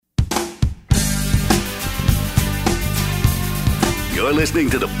You're listening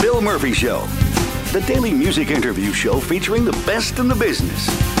to The Bill Murphy Show, the daily music interview show featuring the best in the business.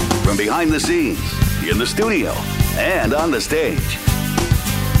 From behind the scenes, in the studio, and on the stage.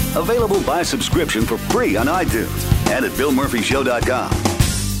 Available by subscription for free on iTunes and at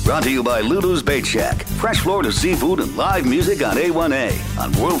BillMurphyShow.com. Brought to you by Lulu's Bait Shack, fresh Florida seafood and live music on A1A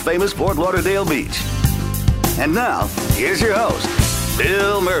on world-famous Fort Lauderdale Beach. And now, here's your host,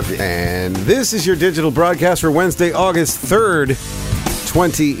 Bill Murphy. And this is your digital broadcast for Wednesday, August 3rd,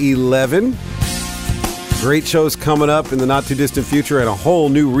 2011. Great shows coming up in the not-too-distant future and a whole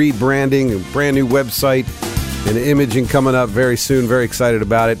new rebranding, a brand new website and imaging coming up very soon. Very excited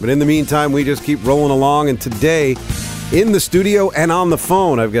about it. But in the meantime, we just keep rolling along. And today, in the studio and on the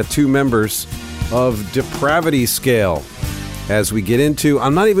phone, I've got two members of Depravity Scale. As we get into,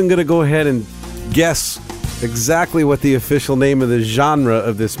 I'm not even going to go ahead and guess exactly what the official name of the genre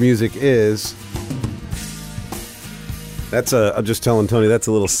of this music is. I'm just telling Tony, that's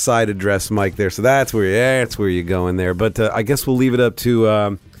a little side address mic there. So that's where you're going there. But I guess we'll leave it up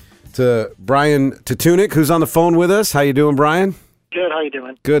to Brian Tatunic, who's on the phone with us. How you doing, Brian? Good. How you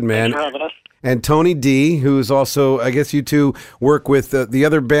doing? Good, man. Thanks for having us. And Tony D, who's also, I guess you two work with the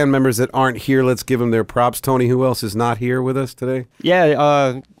other band members that aren't here. Let's give them their props. Tony, who else is not here with us today?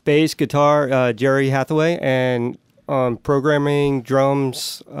 Yeah, bass, guitar, Jerry Hathaway, and programming,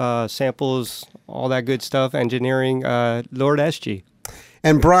 drums, samples, all that good stuff, engineering, Lord SG.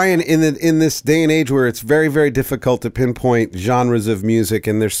 And Brian, in this day and age where it's very, very difficult to pinpoint genres of music,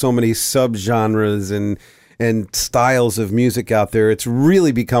 and there's so many subgenres and styles of music out there, it's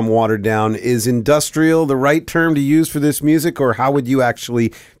really become watered down. Is industrial the right term to use for this music, or how would you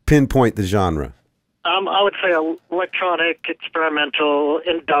actually pinpoint the genre? I would say electronic, experimental,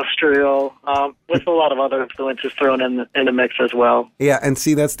 industrial, with a lot of other influences thrown in the mix as well. Yeah, and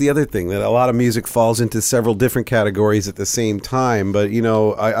see, that's the other thing, that a lot of music falls into several different categories at the same time. But,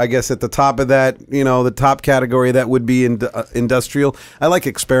 I guess at the top of that, the top category, that would be industrial. I like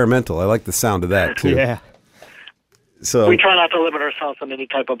experimental. I like the sound of that, too. Yeah. So we try not to limit ourselves in any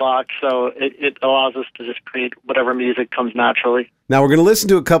type of box, so it allows us to just create whatever music comes naturally. Now we're going to listen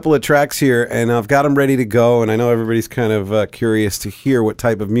to a couple of tracks here, and I've got them ready to go, and I know everybody's kind of curious to hear what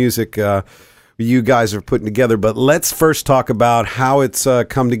type of music you guys are putting together, but let's first talk about how it's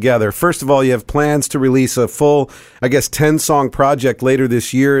come together. First of all, you have plans to release a full, 10-song project later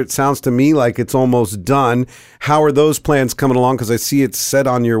this year. It sounds to me like it's almost done. How are those plans coming along? Because I see it's set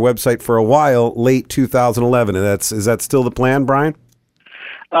on your website for a while, late 2011. And is that still the plan, Brian?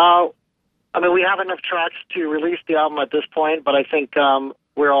 We have enough tracks to release the album at this point, but I think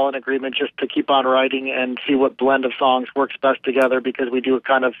we're all in agreement just to keep on writing and see what blend of songs works best together, because we do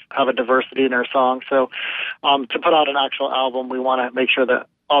kind of have a diversity in our songs. So to put out an actual album, we want to make sure that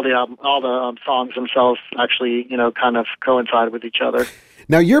all the songs themselves actually, kind of coincide with each other.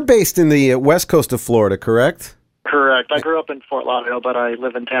 Now, you're based in the west coast of Florida, correct? Correct. I grew up in Fort Lauderdale, but I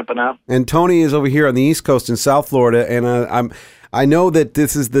live in Tampa now. And Tony is over here on the East Coast in South Florida, and I know that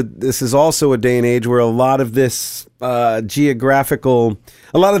this is also a day and age where a lot of the geographical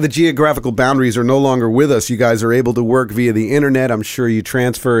boundaries are no longer with us. You guys are able to work via the internet. I'm sure you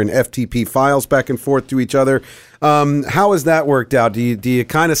transfer in FTP files back and forth to each other. How has that worked out? Do you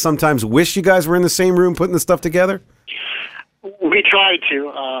kind of sometimes wish you guys were in the same room putting the stuff together? We try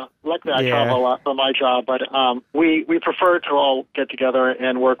to. Luckily, I travel a lot for my job, but we prefer to all get together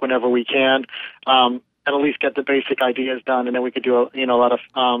and work whenever we can. And at least get the basic ideas done, and then we could do a lot of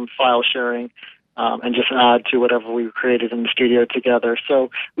file sharing and just add to whatever we created in the studio together.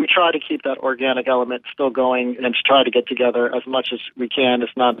 So we try to keep that organic element still going and to try to get together as much as we can, if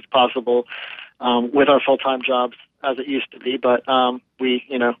not as possible, with our full-time jobs as it used to be. But we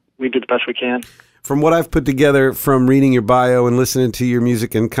do the best we can. From what I've put together from reading your bio and listening to your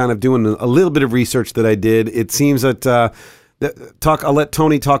music and kind of doing a little bit of research that I did, it seems that I'll let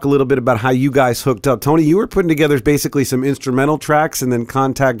Tony talk a little bit about how you guys hooked up. Tony, you were putting together basically some instrumental tracks and then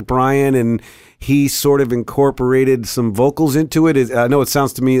contact Brian, and he sort of incorporated some vocals into it. I know it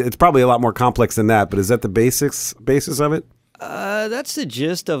sounds to me, it's probably a lot more complex than that, but is that the basis of it? That's the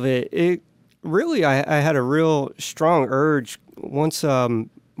gist of it. It really, I had a real strong urge once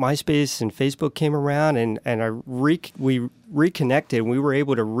MySpace and Facebook came around, and we reconnected. We were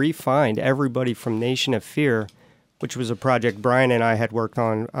able to re-find everybody from Nation of Fear, which was a project Brian and I had worked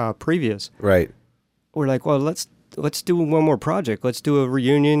on previous. Right. We're like, well, let's do one more project. Let's do a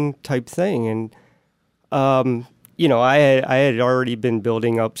reunion type thing. And, I had already been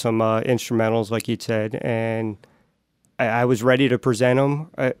building up some instrumentals, like you said, and I was ready to present them.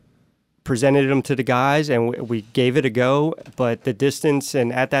 I presented them to the guys, and we gave it a go. But the distance,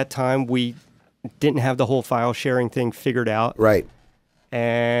 and at that time, we didn't have the whole file sharing thing figured out. Right.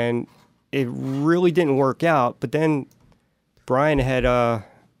 and it really didn't work out. But then Brian had,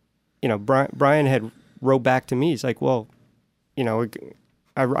 Brian had wrote back to me. He's like, well,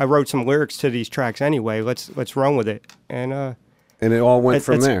 I wrote some lyrics to these tracks anyway. Let's run with it. And it all went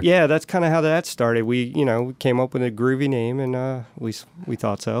from there. Yeah, that's kind of how that started. We came up with a groovy name, and at least we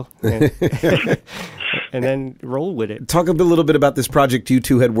thought so. And, and then rolled with it. Talk a little bit about this project you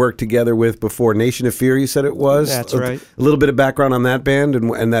two had worked together with before, Nation of Fear, you said it was? That's right. A little bit of background on that band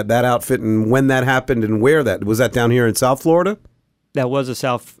and that outfit and when that happened and where that. Was that down here in South Florida? That was a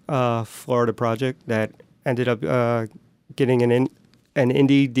South Florida project that ended up getting an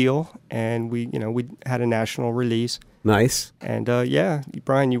indie deal, and we had a national release. Nice. And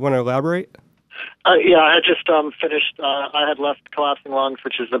Brian, you want to elaborate? Yeah, I had just finished. I had left Collapsing Lungs,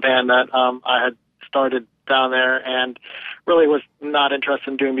 which is the band that I had started down there, and really was not interested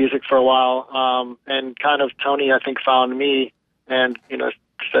in doing music for a while. And kind of Tony, I think, found me and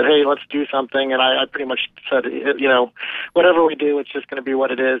said, "Hey, let's do something." And I pretty much said, whatever we do, it's just going to be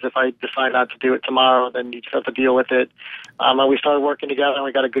what it is. If I decide not to do it tomorrow, then you just have to deal with it. And we started working together, and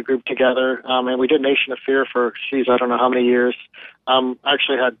we got a good group together. And we did Nation of Fear for, I don't know how many years.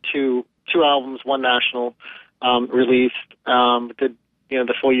 Actually had two albums, one national released. Did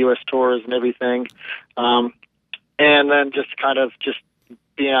the full U.S. tours and everything. And then just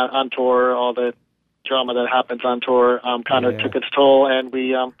being on tour, all the drama that happens on tour took its toll, and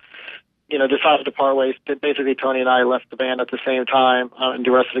we decided to part ways. Basically, Tony and I left the band at the same time, and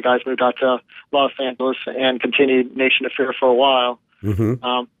the rest of the guys moved out to Los Angeles and continued Nation of Fear for a while. Mm-hmm.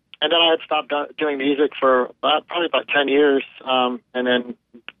 And then I had stopped doing music for probably about 10 years, and then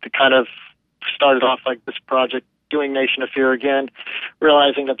kind of started off like this project doing Nation of Fear again,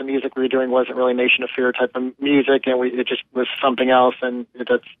 realizing that the music we were doing wasn't really Nation of Fear type of music, and it just was something else, and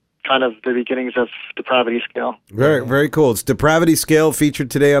that's kind of the beginnings of Depravity Scale. Very, very cool. It's Depravity Scale featured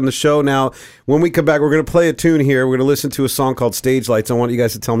today on the show. Now, when we come back, we're going to play a tune here. We're going to listen to a song called Stage Lights. I want you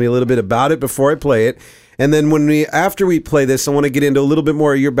guys to tell me a little bit about it before I play it. And then after we play this, I want to get into a little bit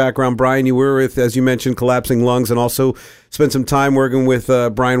more of your background. Brian, you were with, as you mentioned, Collapsing Lungs, and also spent some time working with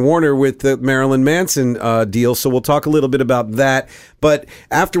Brian Warner with the Marilyn Manson deal. So we'll talk a little bit about that. But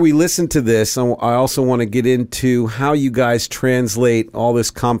after we listen to this, I also want to get into how you guys translate all this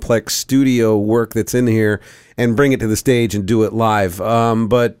complex studio work that's in here and bring it to the stage and do it live.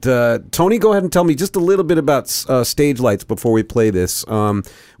 But Tony, go ahead and tell me just a little bit about Stage Lights before we play this.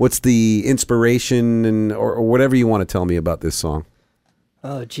 What's the inspiration or whatever you want to tell me about this song?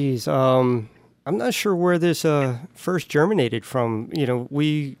 Oh, geez. I'm not sure where this first germinated from.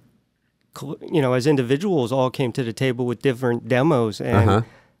 We, as individuals, all came to the table with different demos, and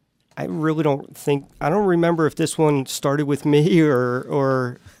I really don't remember if this one started with me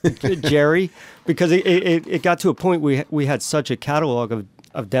or Jerry, because it got to a point we had such a catalog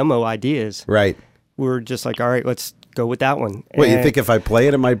of demo ideas. Right. We were just like, all right, let's go with that one. Wait, you think if I play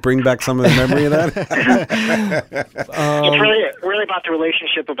it might bring back some of the memory of that? It's really about the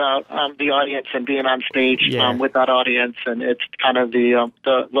relationship about the audience and being on stage with that audience, and it's kind of the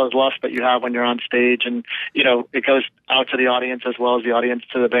lust that you have when you're on stage, and it goes out to the audience as well as the audience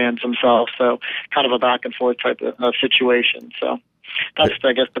to the bands themselves. So kind of a back and forth type of situation. So that's,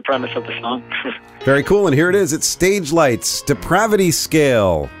 I guess, the premise of the song. Very cool, and here it is. It's Stage Lights, Depravity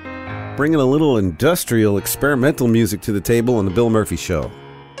Scale. Bringing a little industrial, experimental music to the table on the Bill Murphy Show.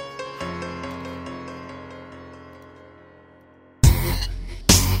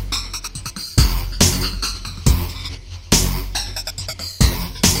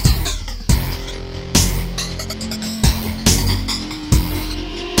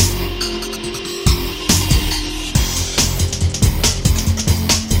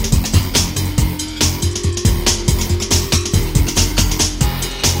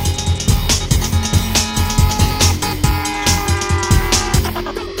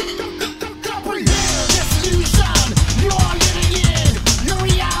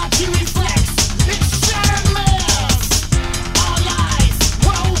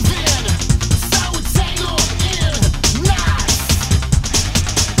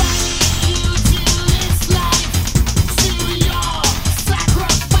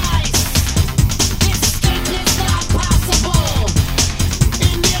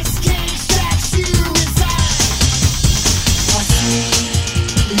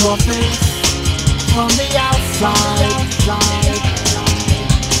 your face from the outside.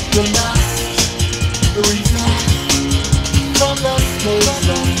 The last return from the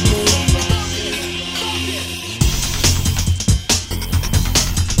station.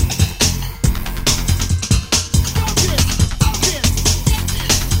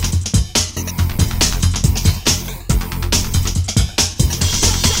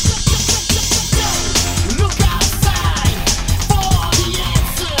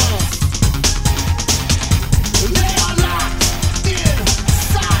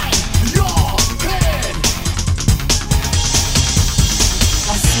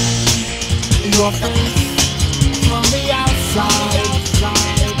 your face from the outside.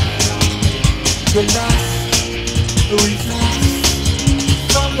 The last reflex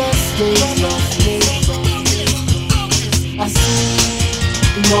from the stage. I see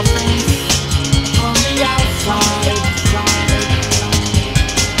your face from the outside.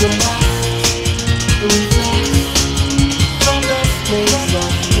 The last reflex from the stage.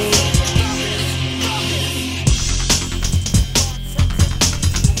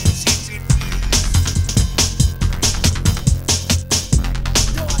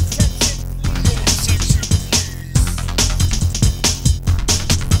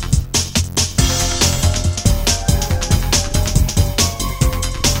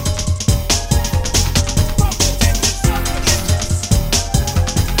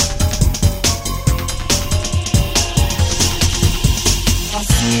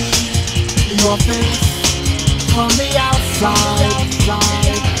 Your face from the outside.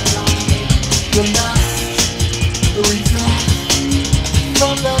 The last reflex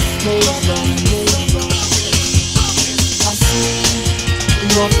from the stage. I see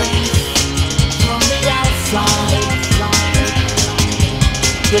your face from the outside.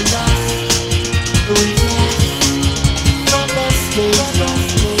 The last reflex from the stage.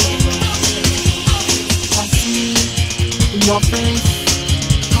 I see your face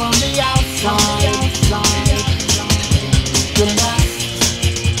from the outside, the last reflex from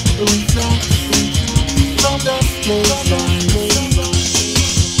the stage.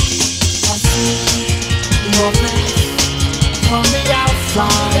 I see your face from the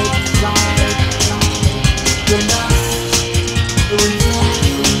outside, the last reflex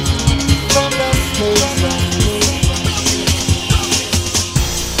from the stage.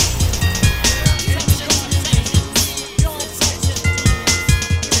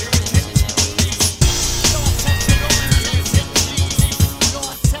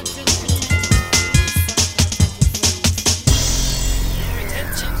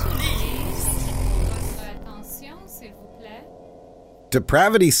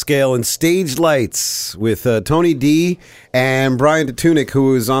 Depravity Scale and Stage Lights with Tony D and Brian Detunick,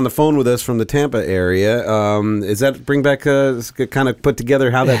 who is on the phone with us from the Tampa area. Is that bring back kind of put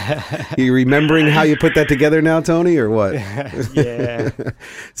together how that? You remembering how you put that together now, Tony, or what? Yeah.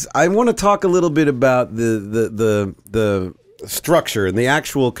 I want to talk a little bit about the structure and the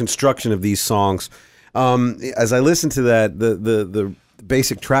actual construction of these songs. As I listen to that, the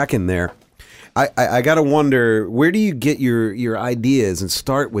basic track in there. I got to wonder, where do you get your ideas and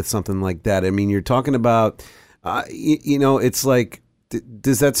start with something like that? I mean, you're talking about, it's like,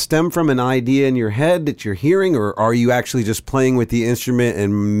 does that stem from an idea in your head that you're hearing, or are you actually just playing with the instrument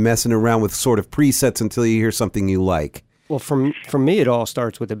and messing around with sort of presets until you hear something you like? Well, for me, it all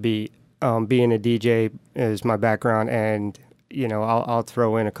starts with a beat. Being a DJ is my background, and, I'll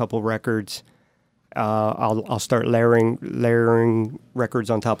throw in a couple records. I'll start layering records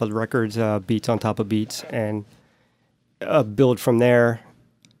on top of records, beats on top of beats, and build from there.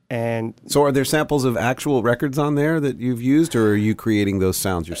 And so, are there samples of actual records on there that you've used, or are you creating those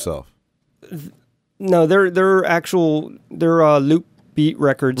sounds yourself? No, they're actual. They're loop beat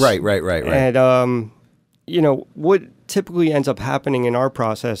records. Right. And what typically ends up happening in our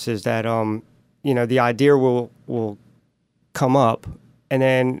process is that the idea will come up, and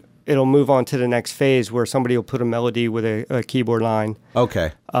then it'll move on to the next phase where somebody will put a melody with a keyboard line.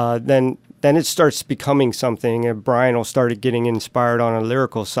 Okay. Then it starts becoming something, and Brian will start getting inspired on a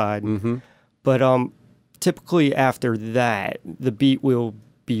lyrical side. Mm-hmm. But typically after that, the beat will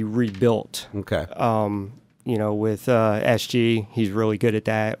be rebuilt. Okay. With SG, he's really good at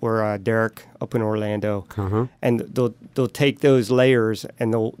that, or Derek up in Orlando. Uh-huh. And they'll take those layers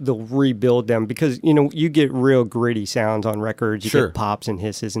and they'll rebuild them, because you get real gritty sounds on records. You Sure. get pops and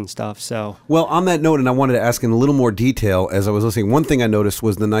hisses and stuff. So well, on that note, and I wanted to ask in a little more detail as I was listening, one thing I noticed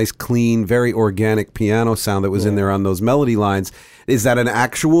was the nice, clean, very organic piano sound that was in there on those melody lines. Is that an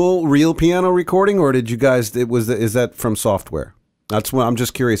actual real piano recording, or did you guys? Is that from software? That's what I'm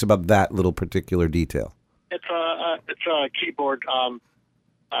just curious about, that little particular detail. It's a keyboard,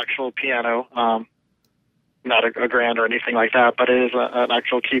 actual piano, not a grand or anything like that, but it is an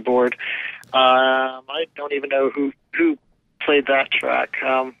actual keyboard. I don't even know who played that track.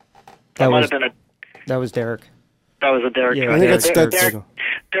 That might have been that was Derek. That was a Derek track. I think that's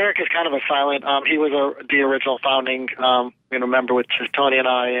Derek is kind of a silent. He was the original founding member with just Tony and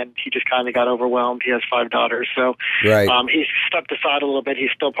I, and he just kind of got overwhelmed. He has 5 daughters, so Right. He stepped aside a little bit.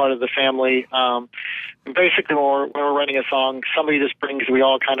 He's still part of the family. And basically, when we're writing a song, somebody just brings. We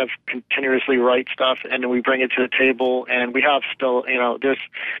all kind of continuously write stuff, and then we bring it to the table. And we have still, there's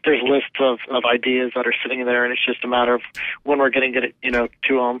lists of ideas that are sitting there, and it's just a matter of when we're getting it, to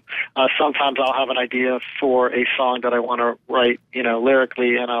them. Sometimes I'll have an idea for a song that I want to write,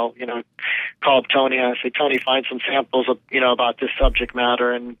 lyrically, and I'll, call up Tony and I say, Tony, find some samples of, about this subject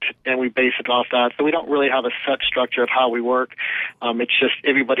matter, and we base it off that. So we don't really have a set structure of how we work. It's just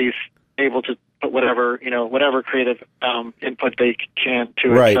everybody's able to put whatever creative input they can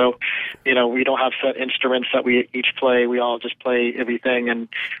to it. Right. So, we don't have set instruments that we each play. We all just play everything. And,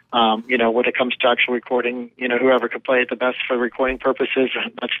 when it comes to actual recording, whoever could play it the best for recording purposes,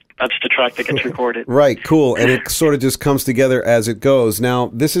 that's the track that gets recorded. Right, cool. And it sort of just comes together as it goes. Now,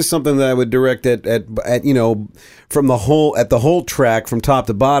 this is something that I would direct at from the whole track from top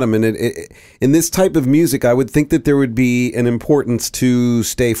to bottom. And in this type of music, I would think that there would be an importance to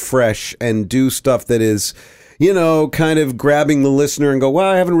stay fresh and do stuff that is, kind of grabbing the listener and go, well,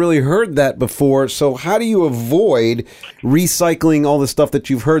 I haven't really heard that before. So how do you avoid recycling all the stuff that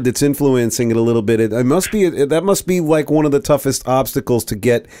you've heard that's influencing it a little bit? That must be like one of the toughest obstacles to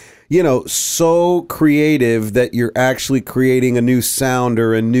get, so creative that you're actually creating a new sound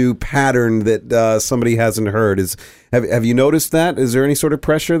or a new pattern that somebody hasn't heard. Have you noticed that? Is there any sort of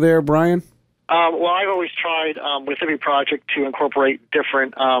pressure there, Brian? Well, I've always tried with every project to incorporate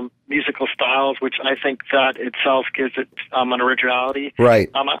different musical styles, which I think that itself gives it an originality. Right.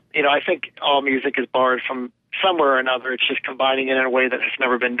 I think all music is borrowed from somewhere or another. It's just combining it in a way that has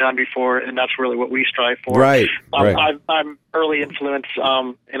never been done before, and that's really what we strive for. Right. Right. I'm early influenced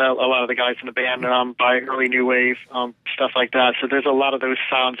in a lot of the guys in the band by early new wave stuff like that. So there's a lot of those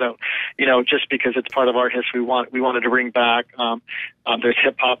sounds that just because it's part of our history, we wanted to bring back. There's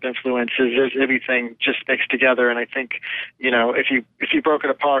hip hop influences. There's everything just mixed together, and I think if you broke it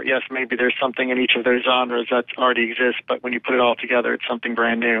apart, yes, maybe there's something in each of those genres that already exists, but when you put it all together, it's something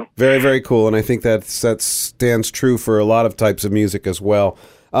brand new. Very, very cool, and I think that stands true for a lot of types of music as well.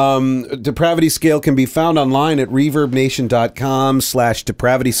 Depravity Scale can be found online at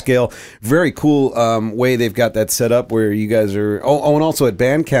reverbnation.com/depravity scale. Very cool way they've got that set up where you guys are. Oh, and also at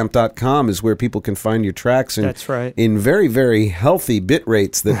bandcamp.com is where people can find your tracks. That's right. In very, very healthy bit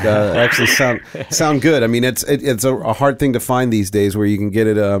rates that actually sound good. I mean, it's a hard thing to find these days where you can get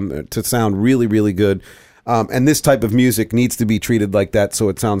it to sound really, really good. And this type of music needs to be treated like that, so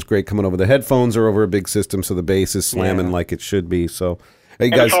it sounds great coming over the headphones or over a big system, so the bass is slamming like it should be. So, hey,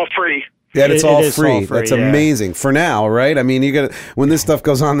 guys, it's all free. Yeah, it's all free. All free. That's amazing for now, right? I mean, you got when this stuff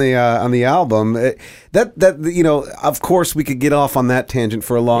goes on the album. Of course, we could get off on that tangent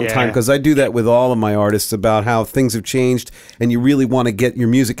for a long time because I do that with all of my artists about how things have changed, and you really want to get your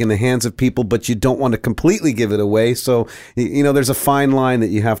music in the hands of people, but you don't want to completely give it away. So, there's a fine line that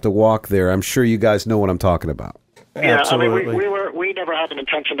you have to walk there. I'm sure you guys know what I'm talking about. Yeah, Absolutely. I mean, we never had an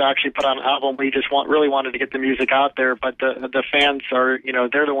intention to actually put out an album. We just really wanted to get the music out there. But the fans are,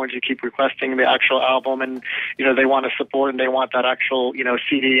 they're the ones who keep requesting the actual album, and they want to support and they want that actual,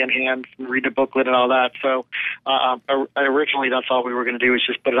 CD in hand and read the booklet and all that. So originally, that's all we were going to do was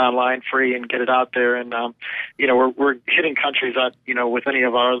just put it online free and get it out there. And we're hitting countries that with any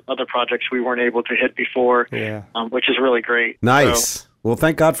of our other projects we weren't able to hit before. Yeah, which is really great. Nice. So, well,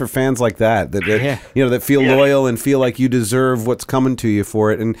 thank God for fans like that that feel loyal and feel like you deserve what's coming to you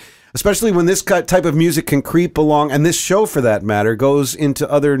for it. And especially when this type of music can creep along, and this show, for that matter, goes into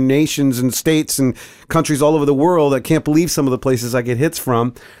other nations and states and countries all over the world. I can't believe some of the places I get hits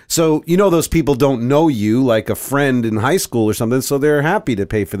from. So, those people don't know you like a friend in high school or something, so they're happy to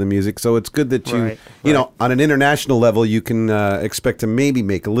pay for the music. So it's good that you, on an international level, you can expect to maybe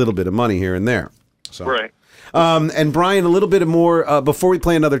make a little bit of money here and there. So. Right. And Brian, a little bit more, before we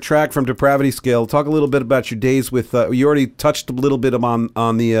play another track from Depravity Scale, talk a little bit about your days with, you already touched a little bit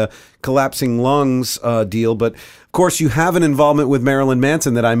on the Collapsing Lungs deal, but of course you have an involvement with Marilyn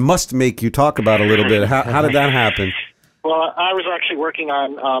Manson that I must make you talk about a little bit. How did that happen? Well, I was actually working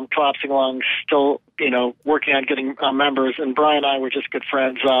on Collapsing Lungs, still, working on getting members, and Brian and I were just good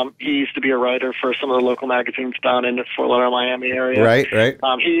friends. He used to be a writer for some of the local magazines down in the Fort Lauderdale, Miami area. Right.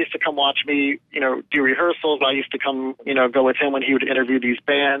 He used to come watch me, do rehearsals. I used to come, go with him when he would interview these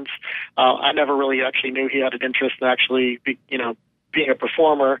bands. I never really actually knew he had an interest in actually, being a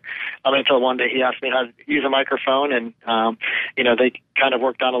performer until one day he asked me how to use a microphone, and they kind of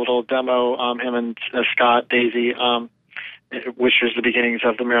worked on a little demo, him and Scott, Daisy, which was the beginnings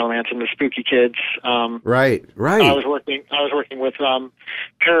of the Marilyn Manson, the Spooky Kids. Right. I was working with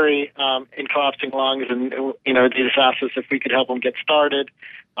Perry in Collapsing Lungs, and they just asked us if we could help them get started.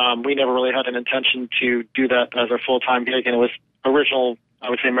 We never really had an intention to do that as a full-time gig, and it was original. I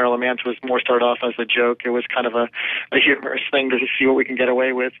would say Marilyn Manson was more started off as a joke. It was kind of a humorous thing to see what we can get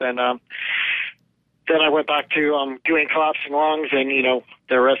away with, and then I went back to doing Collapsing Lungs, and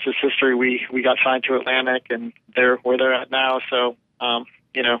the rest is history. We got signed to Atlantic, and they're where they're at now. So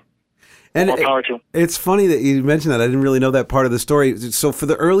and more power to them. It's funny that you mentioned that. I didn't really know that part of the story. So for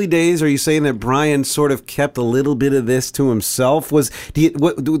the early days, are you saying that Brian sort of kept a little bit of this to himself? Do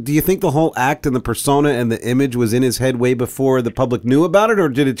you think the whole act and the persona and the image was in his head way before the public knew about it, or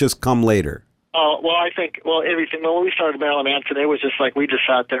did it just come later? Well, I think, everything. When we started Marilyn Manson, it was just like we just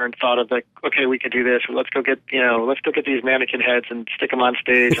sat there and thought of okay, we could do this. Let's go get these mannequin heads and stick them on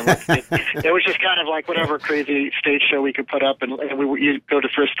stage. And it was just kind of like whatever crazy stage show we could put up, and you'd go to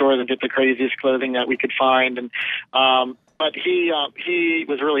thrift stores and get the craziest clothing that we could find. And but he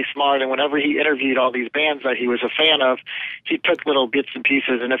was really smart, and whenever he interviewed all these bands that he was a fan of, he took little bits and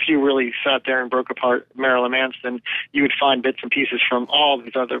pieces. And if you really sat there and broke apart Marilyn Manson, you would find bits and pieces from all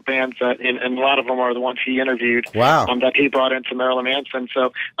these other bands and a lot of them are the ones he interviewed. Wow. That he brought into Marilyn Manson.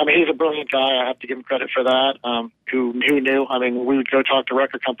 So, he's a brilliant guy. I have to give him credit for that. Who knew? We would go talk to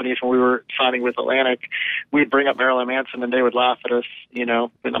record companies when we were signing with Atlantic. We'd bring up Marilyn Manson, and they would laugh at us, and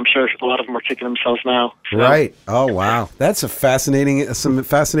I'm sure a lot of them are kicking themselves now. So. Right. Oh, wow. That's some fascinating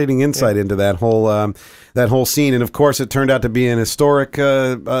insight into that whole scene. And, of course, it turned out to be an historic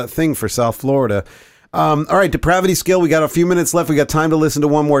thing for South Florida. All right, Depravity Scale, we got a few minutes left. We got time to listen to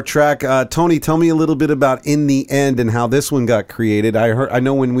one more track. Tony, tell me a little bit about In the End and how this one got created. I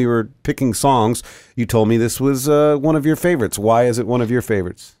know when we were picking songs, you told me this was one of your favorites. Why is it one of your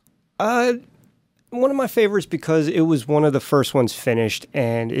favorites? One of my favorites because it was one of the first ones finished,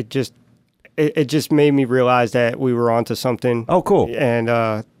 and it just made me realize that we were onto something. Oh, cool. And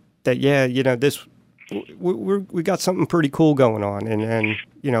this we got something pretty cool going on, and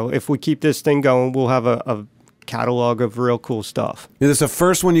if we keep this thing going, we'll have a catalog of real cool stuff. This is the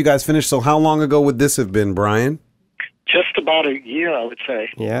first one you guys finished, so how long ago would this have been, Brian? Just about a year, I would say.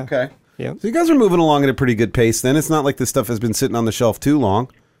 Yeah. Okay. Yeah. So you guys are moving along at a pretty good pace then. It's not like this stuff has been sitting on the shelf too long.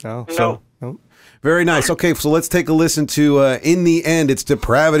 No. No. Very nice. Okay, so let's take a listen to In the End. It's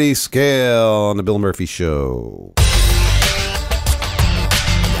Depravity Scale on The Bill Murphy Show.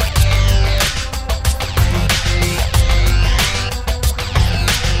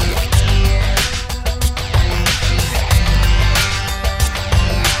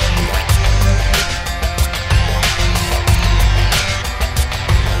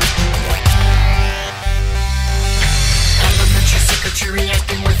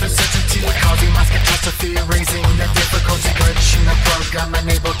 Raising the difficulty, glitching the program,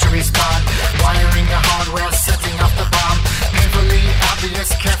 unable to respond. Wiring the hardware, setting off the bomb. Painfully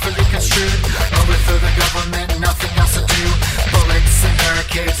obvious, carefully construed. Over through the government, nothing else to do. Bullets and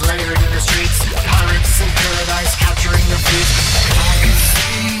barricades layered in the streets. Pirates in paradise capturing the beat. I can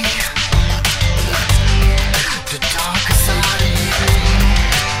see the darker side of you.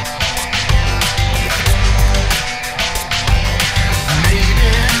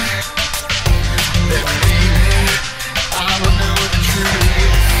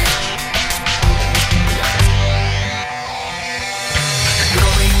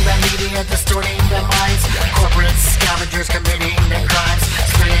 Distorting their minds, corporate scavengers committing their crimes,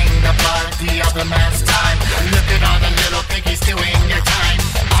 spraying the blood, the other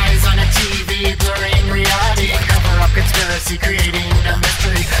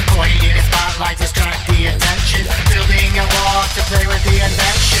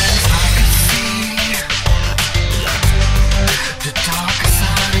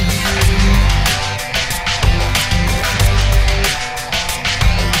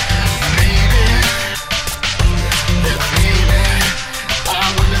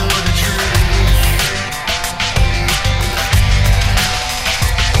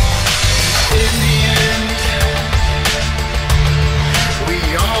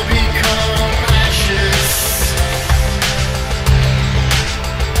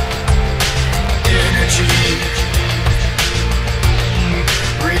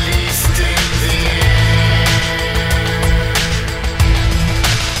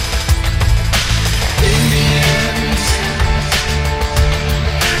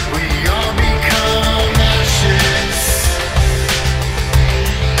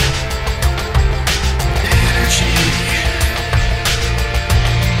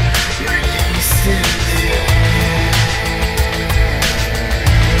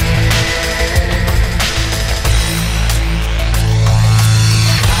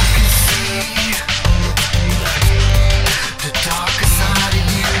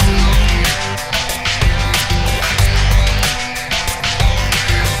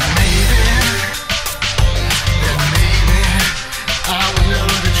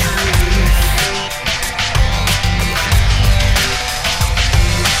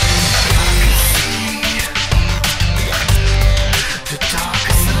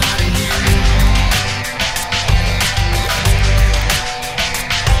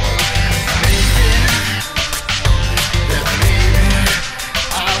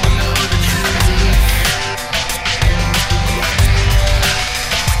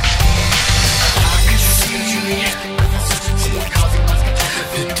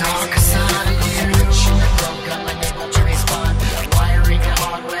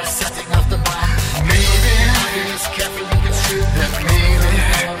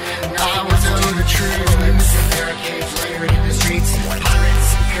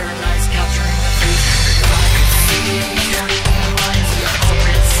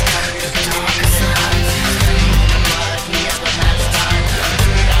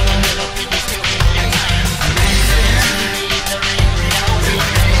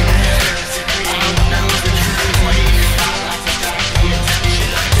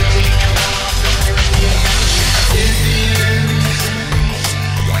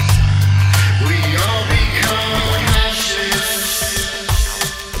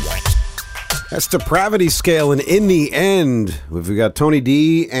Yes, Depravity Scale, and in the end, we've got Tony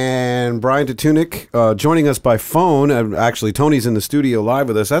D and Brian Tatunic joining us by phone. Actually, Tony's in the studio live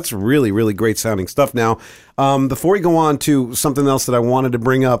with us. That's really, really great sounding stuff. Now, before we go on to something else that I wanted to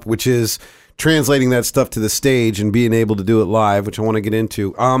bring up, which is translating that stuff to the stage and being able to do it live, which I want to get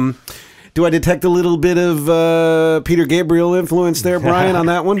into. Do I detect a little bit of Peter Gabriel influence there, Brian, on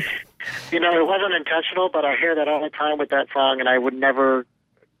that one? You know, it wasn't intentional, but I hear that all the time with that song, and I would never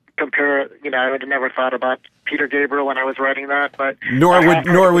compare, I would have never thought about Peter Gabriel when I was writing that, but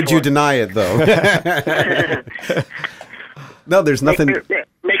nor would you deny it, though. No, there's nothing.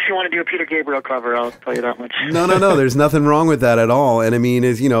 Makes you want to do a Peter Gabriel cover. I'll tell you that much. No. There's nothing wrong with that at all. And I mean,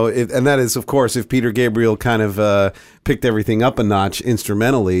 and that is, of course, if Peter Gabriel kind of picked everything up a notch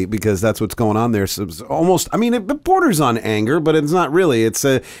instrumentally, because that's what's going on there. So it's almost, I mean, it borders on anger, but it's not really. It's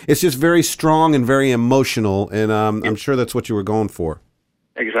just very strong and very emotional, and I'm sure that's what you were going for.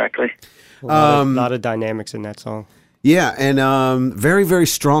 Exactly. A lot of dynamics in that song. Yeah, and very, very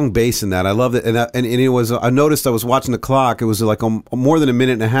strong bass in that. I loved it, and it was. I noticed I was watching the clock. It was like more than a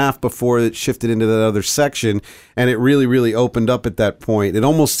minute and a half before it shifted into that other section, and it really, really opened up at that point. It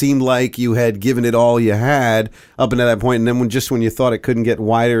almost seemed like you had given it all you had up until that point, and then when you thought it couldn't get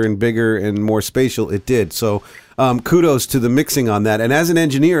wider and bigger and more spatial, it did. So kudos to the mixing on that. And as an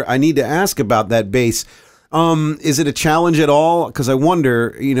engineer, I need to ask about that bass. Is it a challenge at all? Because I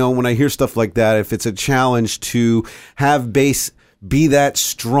wonder, when I hear stuff like that, if it's a challenge to have bass be that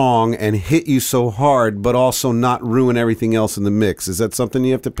strong and hit you so hard, but also not ruin everything else in the mix. Is that something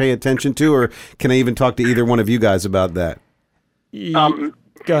you have to pay attention to, or can I even talk to either one of you guys about that? Go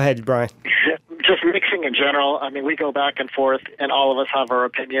ahead, Brian. Just mixing in general. I mean, we go back and forth, and all of us have our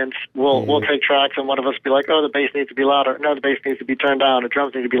opinions. We'll take tracks, and one of us be like, "Oh, the bass needs to be louder." No, the bass needs to be turned down. The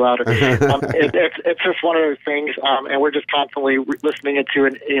drums need to be louder. It's just one of those things, and we're just constantly listening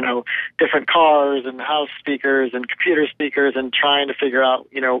into different cars and house speakers and computer speakers, and trying to figure out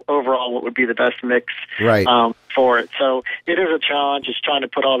overall what would be the best mix for it. So it is a challenge. It's trying to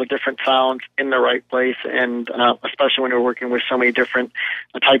put all the different sounds in the right place, and especially when you're working with so many different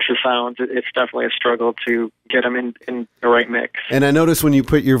types of sounds, it's definitely a struggle to get them in the right mix. And I noticed when you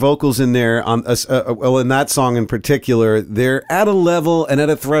put your vocals in there, in that song in particular, they're at a level and at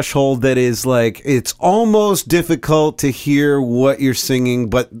a threshold that is like, it's almost difficult to hear what you're singing,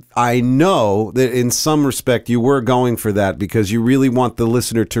 but I know that in some respect you were going for that because you really want the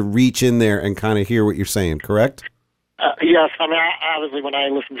listener to reach in there and kind of hear what you're saying, correct? Yes, I mean, obviously, when I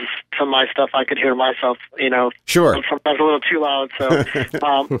listen to my stuff, I could hear myself, Sure. Sometimes a little too loud. So,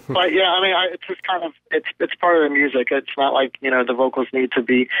 but yeah, I mean, it's just kind of it's part of the music. It's not like the vocals need to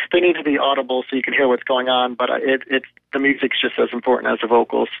be audible so you can hear what's going on. But it's the music's just as important as the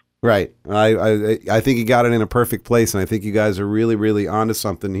vocals. Right. I think you got it in a perfect place, and I think you guys are really, really onto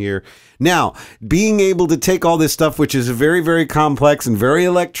something here. Now, being able to take all this stuff, which is very, very complex and very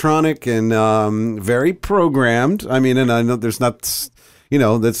electronic and very programmed. I mean, and I know there's not,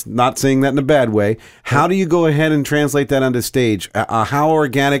 that's not saying that in a bad way. How do you go ahead and translate that onto stage? How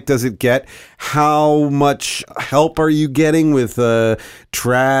organic does it get? How much help are you getting with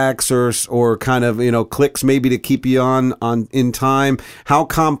tracks or kind of, clicks maybe to keep you on in time? How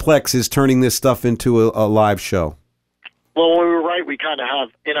complex is turning this stuff into a live show? Well, when we write, we kind of have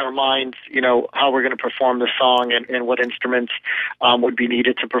in our minds, how we're going to perform the song and what instruments would be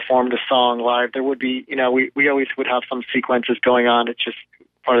needed to perform the song live. There would be, we always would have some sequences going on. It's just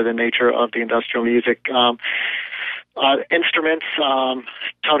part of the nature of the industrial music. Instruments,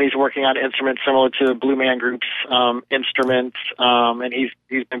 Tony's working on instruments similar to Blue Man Group's instruments, and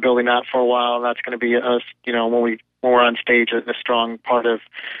he's been building that for a while. And that's going to be us, when we're on stage, a strong part of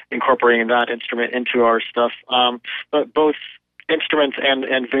incorporating that instrument into our stuff. But both instruments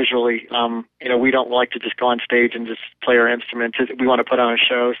and visually, we don't like to just go on stage and just play our instruments. We want to put on a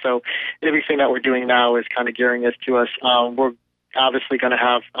show. So everything that we're doing now is kind of gearing us to us. We're obviously going to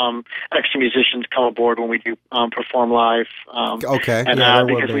have extra musicians come aboard when we do perform live. Okay. And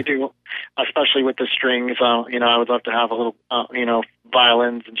because we do, especially with the strings, I would love to have a little,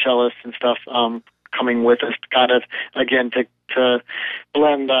 violins and cellists and stuff coming with us, kind of, again, to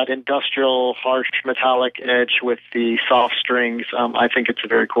blend that industrial, harsh, metallic edge with the soft strings. I think it's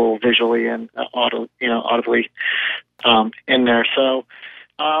very cool visually and audibly in there. So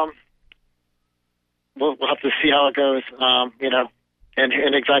we'll have to see how it goes,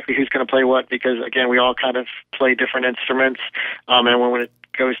 and exactly who's going to play what, because, again, we all kind of play different instruments, and when it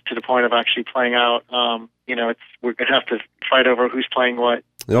goes to the point of actually playing out, we're going to have to fight over who's playing what.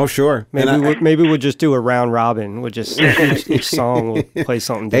 Oh, sure. Maybe we'll just do a round robin. We'll just each song will play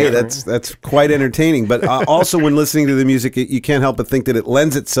something different. Hey, that's quite entertaining. But also, when listening to the music, you can't help but think that it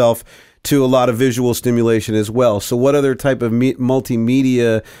lends itself to a lot of visual stimulation as well. So what other type of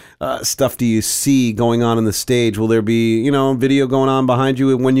multimedia stuff do you see going on in the stage? Will there be, video going on behind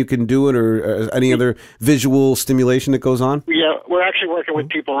you when you can do it, or any other visual stimulation that goes on? Yeah, we're actually working with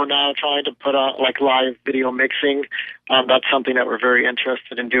people who are now trying to put on like live video mixing. That's something that we're very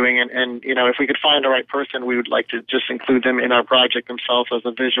interested in doing. And if we could find the right person, we would like to just include them in our project themselves as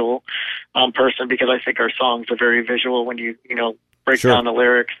a visual person, because I think our songs are very visual when you break Sure. down the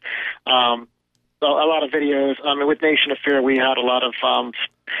lyrics. So a lot of videos. With Nation of Fear, we had a lot of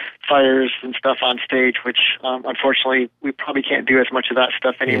fires and stuff on stage, which unfortunately we probably can't do as much of that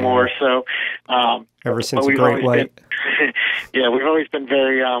stuff anymore. Yeah. So Ever since The Great White. Yeah, we've always been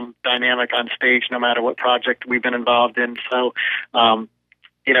very dynamic on stage, no matter what project we've been involved in. So,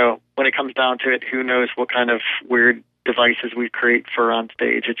 when it comes down to it, who knows what kind of weird devices we create for on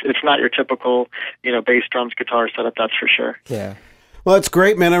stage. It's not your typical, bass, drums, guitar setup, that's for sure. Yeah. Well, that's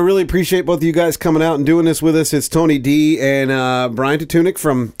great, man. I really appreciate both of you guys coming out and doing this with us. It's Tony D and Brian Tatunik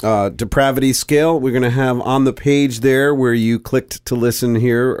from Depravity Scale. We're going to have on the page there where you clicked to listen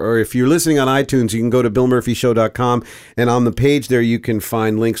here, or if you're listening on iTunes, you can go to BillMurphyShow.com, and on the page there you can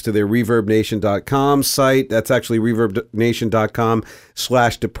find links to their ReverbNation.com site. That's actually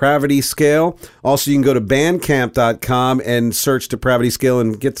ReverbNation.com/Depravity Scale. Also, you can go to Bandcamp.com and search Depravity Scale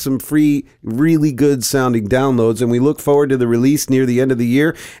and get some free, really good sounding downloads, and we look forward to the release near the end of the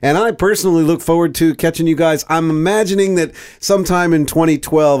year, and I personally look forward to catching you guys. I'm imagining that sometime in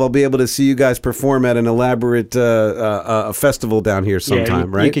 2012 I'll be able to see you guys perform at an elaborate festival down here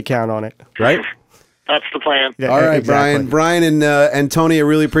sometime, right? You could count on it. Right? That's the plan. Yeah, All right, exactly. Brian and Tony, I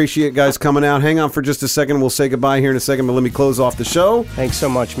really appreciate guys coming out. Hang on for just a second. We'll say goodbye here in a second, but let me close off the show. Thanks so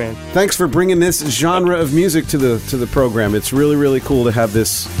much, man. Thanks for bringing this genre of music to the program. It's really, really cool to have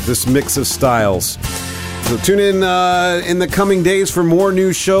this mix of styles. So tune in the coming days for more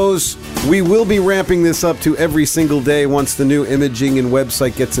new shows. We will be ramping this up to every single day once the new imaging and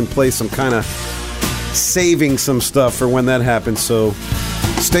website gets in place. I'm kind of saving some stuff for when that happens. So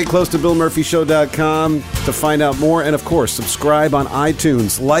stay close to BillMurphyShow.com to find out more. And, of course, subscribe on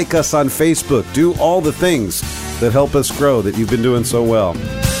iTunes. Like us on Facebook. Do all the things that help us grow that you've been doing so well.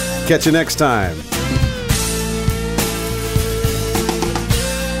 Catch you next time.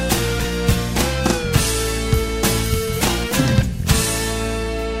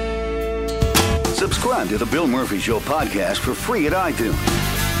 Subscribe to the Bill Murphy Show podcast for free at iTunes.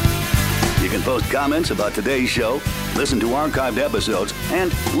 You can post comments about today's show, listen to archived episodes,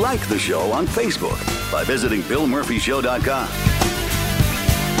 and like the show on Facebook by visiting BillMurphyShow.com.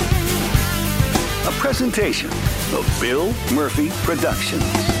 A presentation of Bill Murphy Productions.